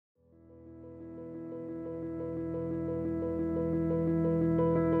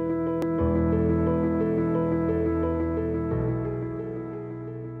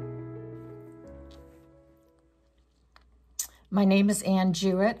My name is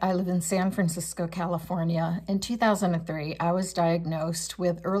Jewett. I live in San Francisco, California. In 2003, I was diagnosed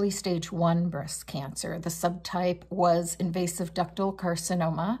with early stage 1 breast cancer. The subtype was invasive ductal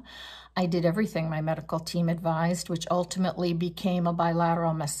carcinoma. I did everything my medical team advised, which ultimately became a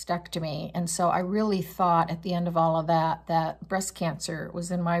bilateral mastectomy. And so I really thought at the end of all of that, that breast cancer was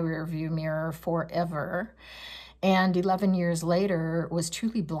in my rearview mirror forever. And 11 years later, was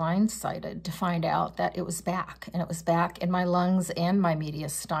truly blindsided to find out that it was back, and it was back in my lungs and my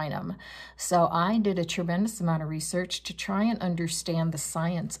mediastinum. So I did a tremendous amount of research to try and understand the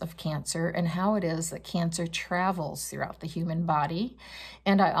science of cancer and how it is that cancer travels throughout the human body.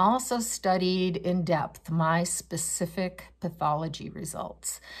 And I also studied in depth my specific pathology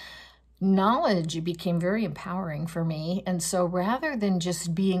results. Knowledge became very empowering for me. And so rather than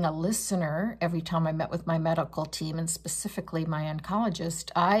just being a listener every time I met with my medical team, and specifically my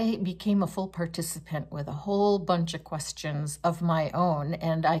oncologist, I became a full participant with a whole bunch of questions of my own.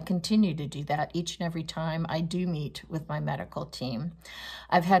 And I continue to do that each and every time I do meet with my medical team.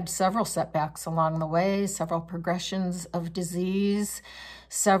 I've had several setbacks along the way, several progressions of disease,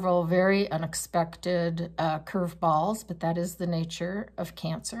 several very unexpected curveballs, but that is the nature of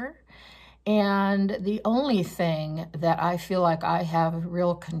cancer. And the only thing that I feel like I have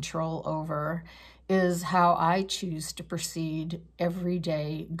real control over is how I choose to proceed every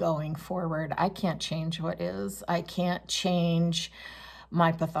day going forward. I can't change what is. I can't change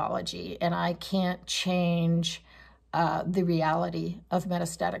my pathology, and I can't change the reality of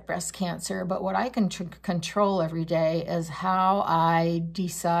metastatic breast cancer. But what I can control every day is how I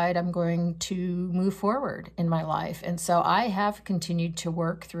decide I'm going to move forward in my life. And so I have continued to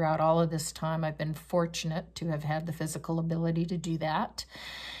work throughout all of this time. I've been fortunate to have had the physical ability to do that.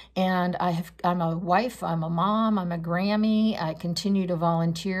 And I'm a wife, I'm a mom, I'm a Grammy. I continue to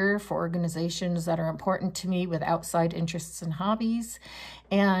volunteer for organizations that are important to me with outside interests and hobbies.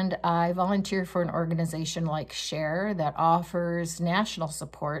 And I volunteer for an organization like SHARE that offers national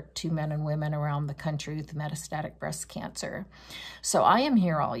support to men and women around the country with metastatic breast cancer. So I am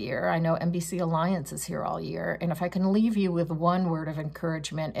here all year. I know NBC Alliance is here all year. And if I can leave you with one word of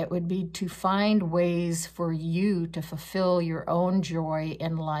encouragement, it would be to find ways for you to fulfill your own joy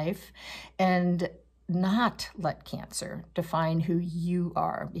in life and not let cancer define who you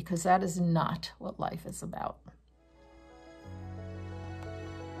are, because that is not what life is about.